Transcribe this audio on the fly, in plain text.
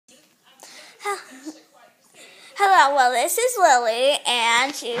Hello, well, this is Lily,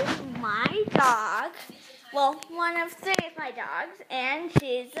 and she's my dog. Well, one of three of my dogs, and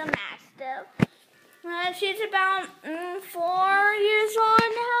she's a Mastiff. She's about 4 years old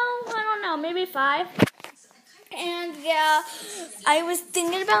now. I don't know, maybe 5. And yeah, I was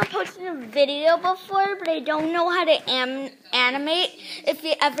thinking about posting a video before, but I don't know how to animate. If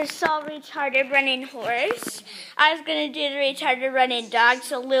you ever saw Retarded Running Horse, I was going to do the Retarded Running Dog,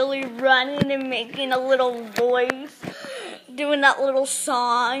 so Lily running and making a little voice, doing that little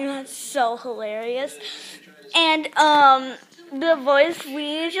song. That's so hilarious. And the voice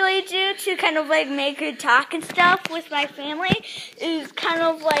we usually do to kind of like make her talk and stuff with my family is kind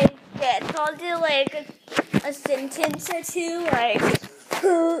of like this. So I'll do like a sentence or two, like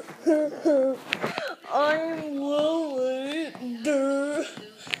I'm Lily.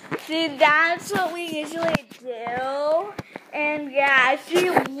 See, that's what we usually do. And yeah, she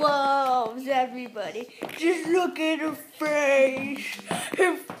loves everybody. Just look at her face.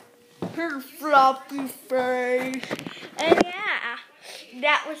 Her floppy face. And yeah,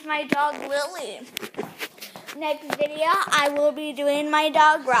 that was my dog Lily. Next video, I will be doing my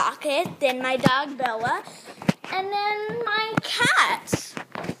dog Rocket, then my dog Bella, and then my cats,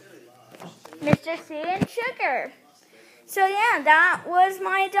 Mr. C and Sugar. So yeah, that was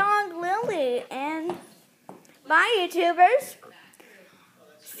my dog Lily. And bye, YouTubers.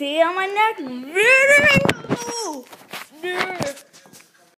 See you on my next video.